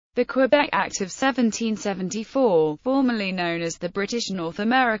The Quebec Act of 1774, formerly known as the British North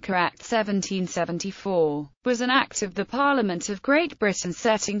America Act 1774, was an act of the Parliament of Great Britain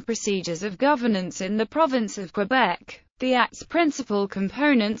setting procedures of governance in the province of Quebec. The Act's principal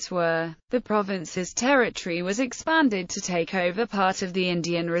components were: the province's territory was expanded to take over part of the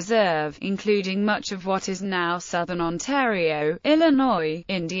Indian Reserve, including much of what is now southern Ontario, Illinois,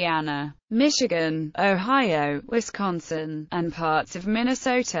 Indiana, Michigan, Ohio, Wisconsin, and parts of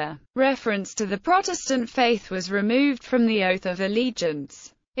Minnesota. Reference to the Protestant faith was removed from the oath of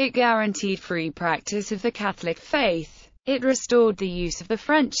allegiance. It guaranteed free practice of the Catholic faith. It restored the use of the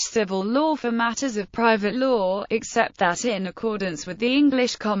French civil law for matters of private law, except that in accordance with the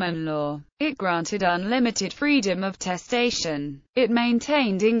English common law. It granted unlimited freedom of testation. It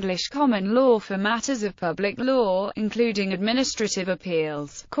maintained English common law for matters of public law, including administrative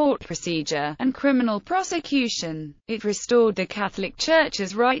appeals, court procedure, and criminal prosecution. It restored the Catholic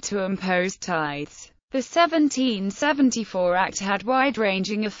Church's right to impose tithes. The 1774 Act had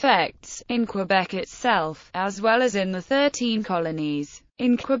wide-ranging effects, in Quebec itself, as well as in the 13 colonies.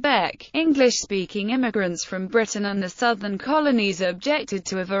 In Quebec, English-speaking immigrants from Britain and the southern colonies objected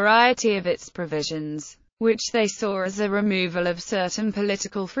to a variety of its provisions, which they saw as a removal of certain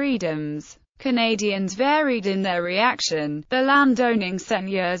political freedoms. Canadians varied in their reaction. The landowning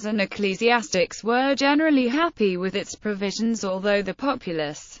seigneurs and ecclesiastics were generally happy with its provisions, although the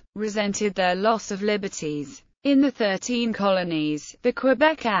populace resented their loss of liberties. In the 13 colonies, the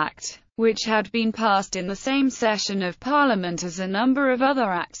Quebec Act, which had been passed in the same session of Parliament as a number of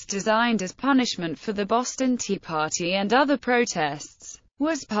other acts designed as punishment for the Boston Tea Party and other protests,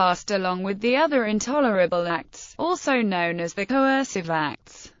 was passed along with the other intolerable acts, also known as the Coercive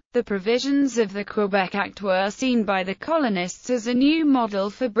Acts. The provisions of the Quebec Act were seen by the colonists as a new model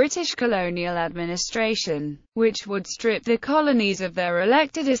for British colonial administration, which would strip the colonies of their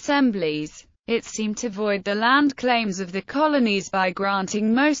elected assemblies. It seemed to void the land claims of the colonies by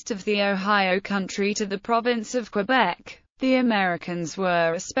granting most of the Ohio country to the province of Quebec. The Americans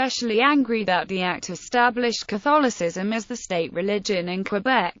were especially angry that the act established Catholicism as the state religion in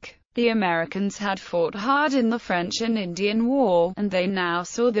Quebec. The Americans had fought hard in the French and Indian War, and they now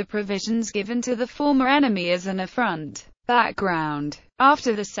saw the provisions given to the former enemy as an affront. Background: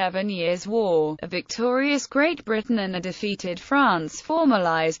 after the 7 Years' War, a victorious Great Britain and a defeated France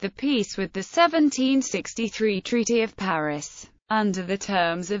formalized the peace with the 1763 Treaty of Paris. Under the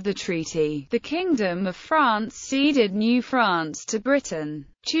terms of the treaty, the Kingdom of France ceded New France to Britain,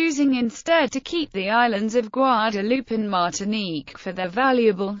 choosing instead to keep the islands of Guadeloupe and Martinique for their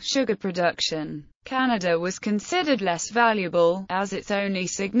valuable sugar production. Canada was considered less valuable, as its only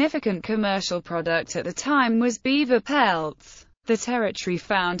significant commercial product at the time was beaver pelts. The territory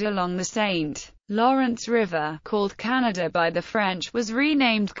found along the St. Lawrence River, called Canada by the French, was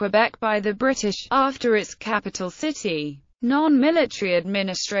renamed Quebec by the British, after its capital city. Non-military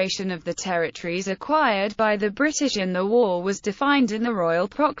administration of the territories acquired by the British in the war was defined in the Royal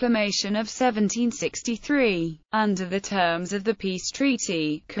Proclamation of 1763. Under the terms of the peace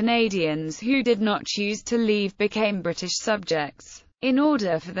treaty, Canadians who did not choose to leave became British subjects. In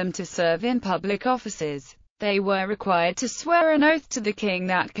order for them to serve in public offices, they were required to swear an oath to the king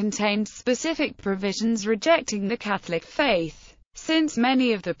that contained specific provisions rejecting the Catholic faith. Since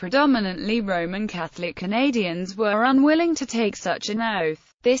many of the predominantly Roman Catholic Canadians were unwilling to take such an oath,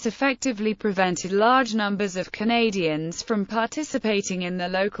 this effectively prevented large numbers of Canadians from participating in the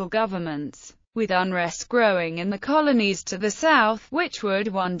local governments, with unrest growing in the colonies to the south, which would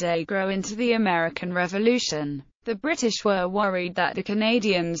one day grow into the American Revolution. The British were worried that the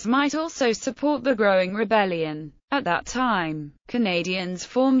Canadians might also support the growing rebellion. At that time, Canadians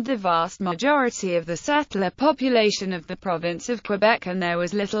formed the vast majority of the settler population of the province of Quebec, and there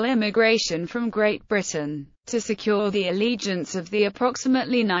was little immigration from Great Britain. To secure the allegiance of the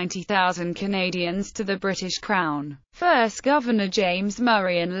approximately 90,000 Canadians to the British Crown, first Governor James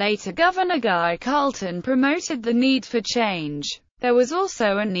Murray and later Governor Guy Carleton promoted the need for change. There was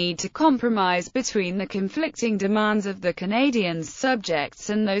also a need to compromise between the conflicting demands of the Canadians' subjects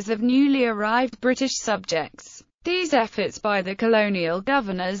and those of newly arrived British subjects. These efforts by the colonial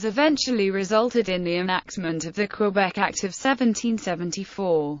governors eventually resulted in the enactment of the Quebec Act of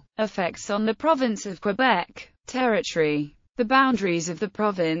 1774. Effects on the province of Quebec. Territory. The boundaries of the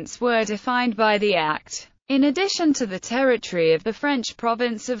province were defined by the Act. In addition to the territory of the French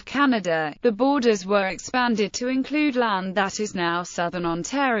province of Canada, the borders were expanded to include land that is now southern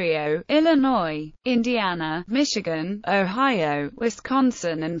Ontario, Illinois, Indiana, Michigan, Ohio,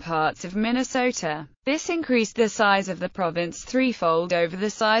 Wisconsin and parts of Minnesota. This increased the size of the province threefold over the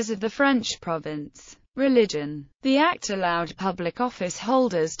size of the French province. Religion. The Act allowed public office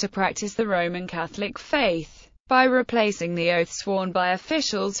holders to practice the Roman Catholic faith, by replacing the oath sworn by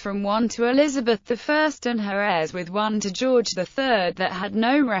officials from one to Elizabeth I and her heirs with one to George III that had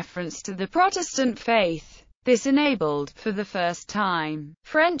no reference to the Protestant faith. This enabled, for the first time,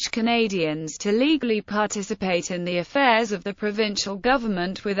 French Canadians to legally participate in the affairs of the provincial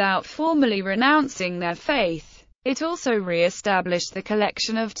government without formally renouncing their faith. It also re-established the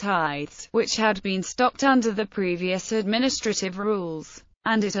collection of tithes, which had been stopped under the previous administrative rules,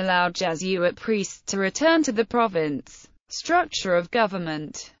 and it allowed Jesuit priests to return to the province. Structure of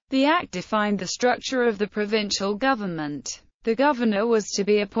government. The Act defined the structure of the provincial government. The governor was to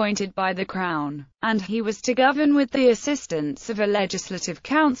be appointed by the Crown, and he was to govern with the assistance of a legislative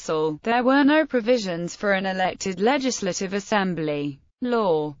council. There were no provisions for an elected legislative assembly.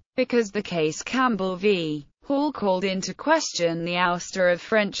 Law. Because the case Campbell v. Hall called into question the ouster of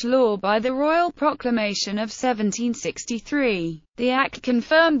French law by the Royal Proclamation of 1763, the Act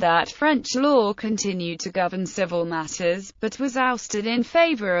confirmed that French law continued to govern civil matters, but was ousted in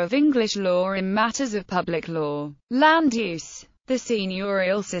favor of English law in matters of public law. Land use. The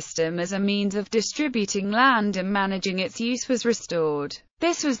seigneurial system as a means of distributing land and managing its use was restored.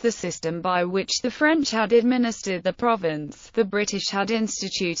 This was the system by which the French had administered the province. The British had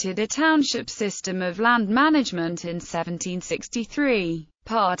instituted a township system of land management in 1763.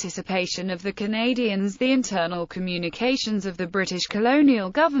 Participation of the Canadians. The internal communications of the British colonial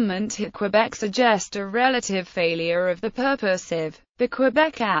government at Quebec suggest a relative failure of the purposive. The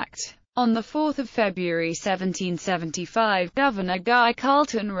Quebec Act. On 4 February 1775, Governor Guy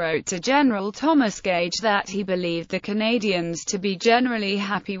Carleton wrote to General Thomas Gage that he believed the Canadians to be generally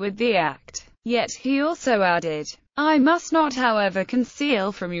happy with the Act. Yet he also added, "I must not however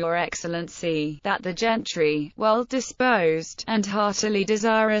conceal from your Excellency, that the gentry, well disposed, and heartily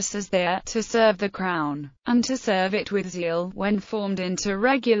desirous as they are, to serve the Crown, and to serve it with zeal, when formed into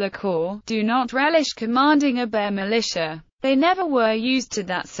regular corps, do not relish commanding a bare militia. They never were used to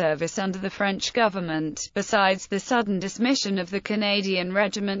that service under the French government." Besides the sudden dismission of the Canadian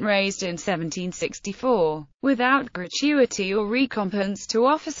regiment raised in 1764, without gratuity or recompense to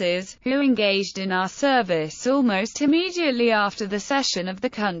officers who engaged in our service almost immediately after the cession of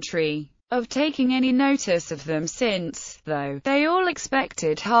the country, of taking any notice of them since, though they all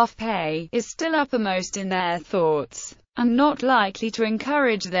expected half pay, is still uppermost in their thoughts, and not likely to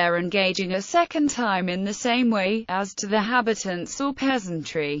encourage their engaging a second time in the same way. As to the habitants or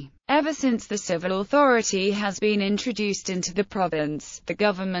peasantry, ever since the civil authority has been introduced into the province, the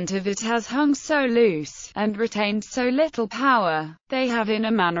government of it has hung so loose, and retained so little power. They have in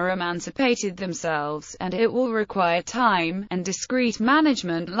a manner emancipated themselves, and it will require time, and discreet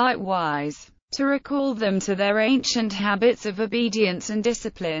management likewise, to recall them to their ancient habits of obedience and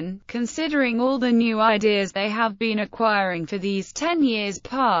discipline, considering all the new ideas they have been acquiring for these 10 years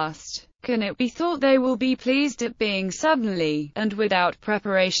past. Can it be thought they will be pleased at being suddenly, and without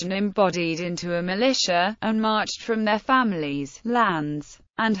preparation, embodied into a militia, and marched from their families, lands,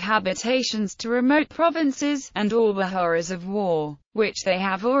 and habitations to remote provinces, and all the horrors of war, which they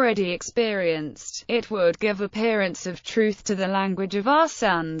have already experienced? It would give appearance of truth to the language of our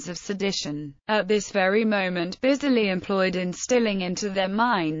sons of sedition, at this very moment busily employed instilling into their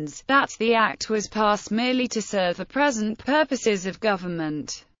minds, that the Act was passed merely to serve the present purposes of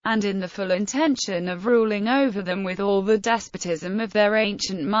government, and in the full intention of ruling over them with all the despotism of their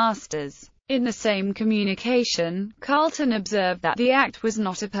ancient masters. In the same communication, Carleton observed that the Act was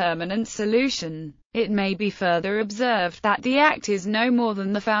not a permanent solution. It may be further observed that the Act is no more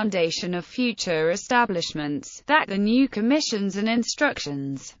than the foundation of future establishments, that the new commissions and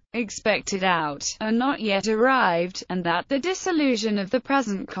instructions expected out are not yet arrived, and that the dissolution of the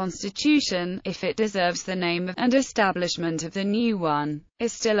present Constitution, if it deserves the name of, and establishment of the new one,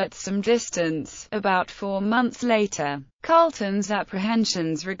 is still at some distance. About 4 months later, Carleton's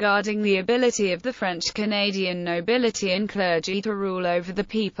apprehensions regarding the ability of the French Canadian nobility and clergy to rule over the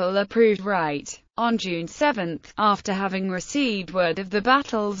people are proved right. On June 7, after having received word of the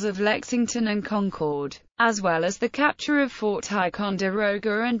battles of Lexington and Concord, as well as the capture of Fort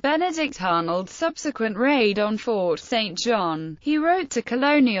Ticonderoga and Benedict Arnold's subsequent raid on Fort St. John, he wrote to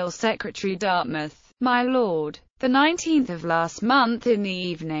Colonial Secretary Dartmouth, "My Lord, the 19th of last month in the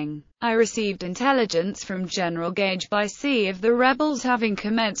evening, I received intelligence from General Gage by sea of the rebels having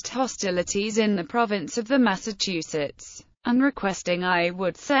commenced hostilities in the province of the Massachusetts, and requesting I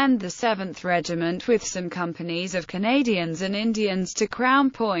would send the 7th Regiment with some companies of Canadians and Indians to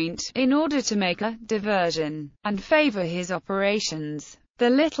Crown Point, in order to make a diversion, and favor his operations. The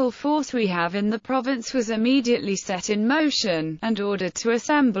little force we have in the province was immediately set in motion, and ordered to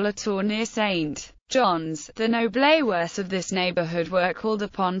assemble at or near St. Johns, the noblesse of this neighborhood, were called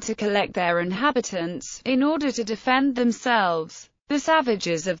upon to collect their inhabitants, in order to defend themselves. The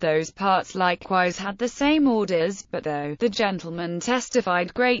savages of those parts likewise had the same orders, but though the gentlemen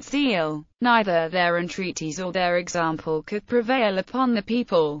testified great zeal, neither their entreaties or their example could prevail upon the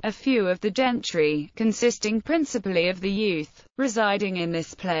people. A few of the gentry, consisting principally of the youth, residing in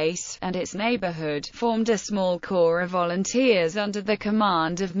this place, and its neighborhood, formed a small corps of volunteers under the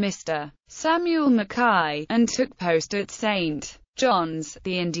command of Mr. Samuel Mackay, and took post at St. John's.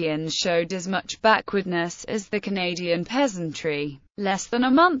 The Indians showed as much backwardness as the Canadian peasantry. Less than a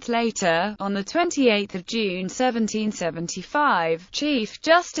month later, on the 28th of June 1775, Chief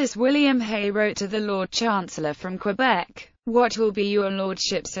Justice William Hay wrote to the Lord Chancellor from Quebec, "What will be your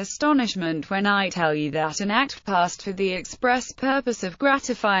Lordship's astonishment when I tell you that an act passed for the express purpose of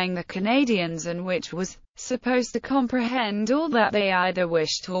gratifying the Canadians, and which was supposed to comprehend all that they either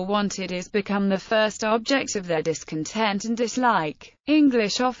wished or wanted, is become the first object of their discontent and dislike.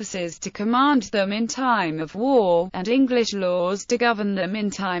 English officers to command them in time of war, and English laws to govern them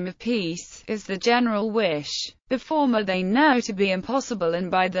in time of peace, is the general wish. The former they know to be impossible, and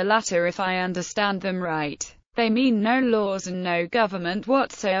by the latter, if I understand them right, they mean no laws and no government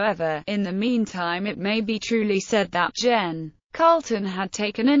whatsoever. In the meantime it may be truly said that Gen. Carleton had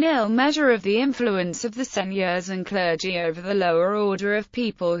taken an ill measure of the influence of the seigneurs and clergy over the lower order of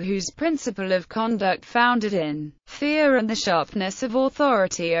people, whose principle of conduct, founded in fear and the sharpness of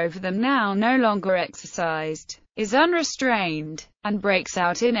authority over them now no longer exercised, is unrestrained, and breaks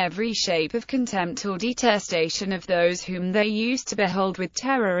out in every shape of contempt or detestation of those whom they used to behold with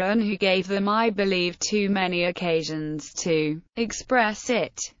terror, and who gave them, I believe, too many occasions to express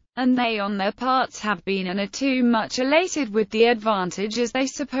it. And they on their parts have been and are too much elated with the advantages they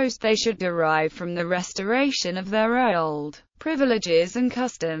supposed they should derive from the restoration of their old privileges and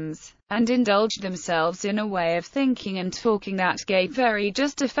customs, and indulged themselves in a way of thinking and talking that gave very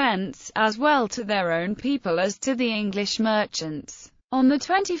just offence, as well to their own people as to the English merchants." On the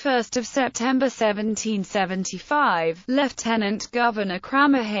 21st of September 1775, Lieutenant Governor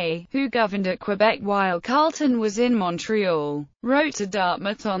Cramahe, who governed at Quebec while Carleton was in Montreal, wrote to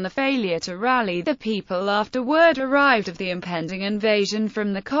Dartmouth on the failure to rally the people after word arrived of the impending invasion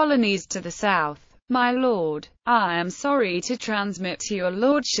from the colonies to the south. "My Lord, I am sorry to transmit to your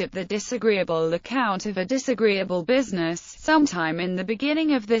Lordship the disagreeable account of a disagreeable business, sometime in the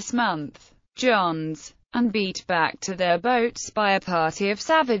beginning of this month. Johns, and beat back to their boats by a party of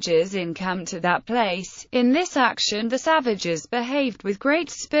savages encamped at that place. In this action the savages behaved with great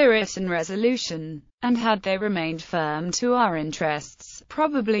spirit and resolution, and had they remained firm to our interests,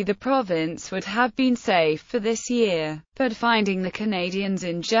 probably the province would have been safe for this year. But finding the Canadians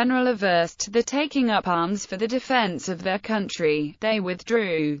in general averse to the taking up arms for the defense of their country, they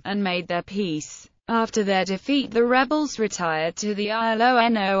withdrew, and made their peace. After their defeat the rebels retired to the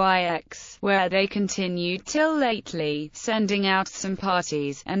Illinois, where they continued till lately, sending out some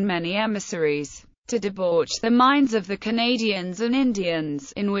parties, and many emissaries, to debauch the minds of the Canadians and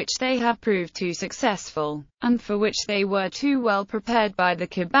Indians, in which they have proved too successful, and for which they were too well prepared by the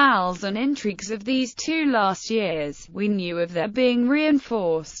cabals and intrigues of these 2 last years. We knew of their being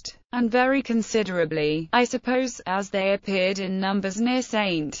reinforced, and very considerably, I suppose, as they appeared in numbers near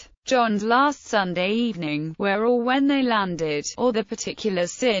St. John's last Sunday evening, where or when they landed, or the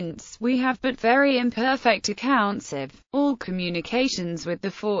particulars since, we have but very imperfect accounts of. All communications with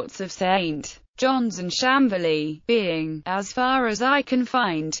the forts of St. John's and Chambly, being, as far as I can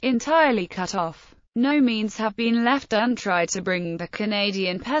find, entirely cut off, no means have been left untried to bring the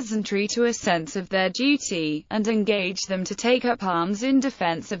Canadian peasantry to a sense of their duty, and engage them to take up arms in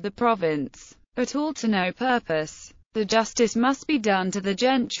defense of the province, but all to no purpose. The justice must be done to the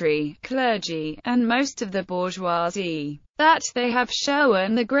gentry, clergy, and most of the bourgeoisie, that they have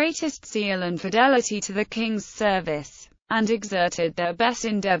shown the greatest zeal and fidelity to the King's service, and exerted their best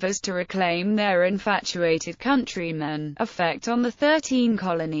endeavours to reclaim their infatuated countrymen. Effect on the 13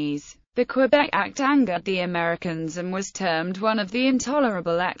 colonies. The Quebec Act angered the Americans and was termed one of the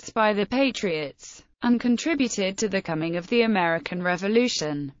intolerable acts by the patriots, and contributed to the coming of the American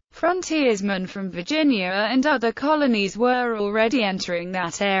Revolution. Frontiersmen from Virginia and other colonies were already entering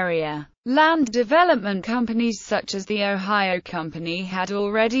that area. Land development companies such as the Ohio Company had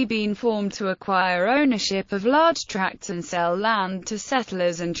already been formed to acquire ownership of large tracts and sell land to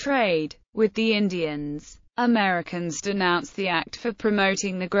settlers and trade with the Indians. Americans denounced the act for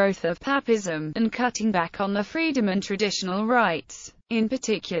promoting the growth of papism, and cutting back on the freedom and traditional rights. In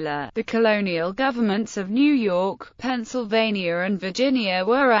particular, the colonial governments of New York, Pennsylvania and Virginia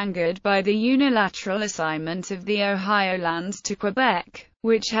were angered by the unilateral assignment of the Ohio lands to Quebec,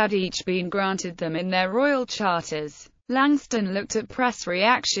 which had each been granted them in their royal charters. Langston looked at press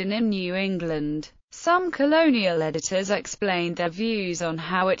reaction in New England. Some colonial editors explained their views on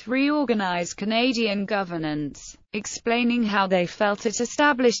how it reorganized Canadian governance, explaining how they felt it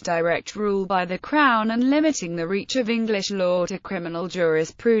established direct rule by the Crown and limiting the reach of English law to criminal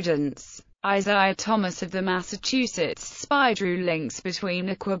jurisprudence. Isaiah Thomas of the Massachusetts Spy drew links between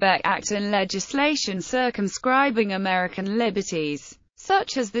the Quebec Act and legislation circumscribing American liberties,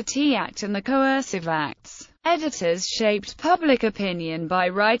 such as the Tea Act and the Coercive Acts. Editors shaped public opinion by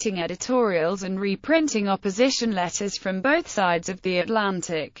writing editorials and reprinting opposition letters from both sides of the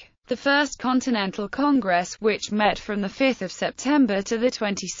Atlantic. The First Continental Congress, which met from the 5th of September to the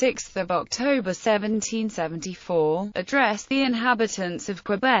 26th of October 1774, addressed the inhabitants of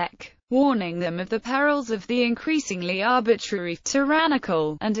Quebec, warning them of the perils of the increasingly arbitrary,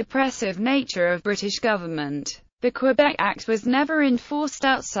 tyrannical, and oppressive nature of British government. The Quebec Act was never enforced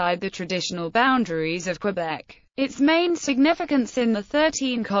outside the traditional boundaries of Quebec. Its main significance in the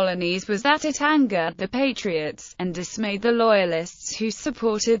 13 colonies was that it angered the Patriots, and dismayed the Loyalists who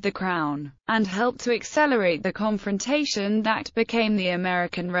supported the Crown, and helped to accelerate the confrontation that became the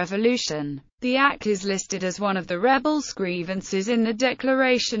American Revolution. The Act is listed as one of the rebels' grievances in the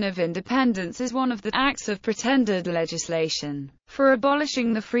Declaration of Independence as one of the acts of pretended legislation for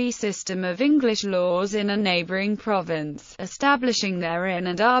abolishing the free system of English laws in a neighboring province, establishing therein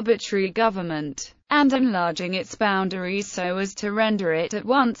an arbitrary government, and enlarging its boundaries so as to render it at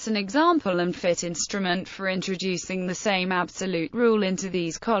once an example and fit instrument for introducing the same absolute rule into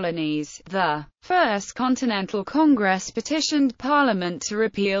these colonies. The First Continental Congress petitioned Parliament to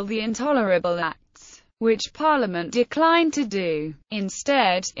repeal the Intolerable Acts, which Parliament declined to do.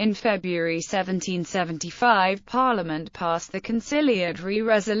 Instead, in February 1775, Parliament passed the Conciliatory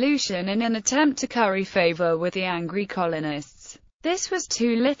Resolution in an attempt to curry favour with the angry colonists. This was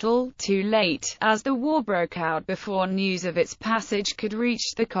too little, too late, as the war broke out before news of its passage could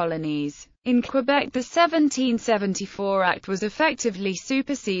reach the colonies. In Quebec, the 1774 Act was effectively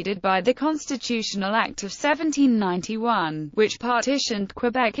superseded by the Constitutional Act of 1791, which partitioned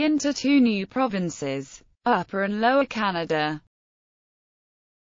Quebec into two new provinces, Upper and Lower Canada.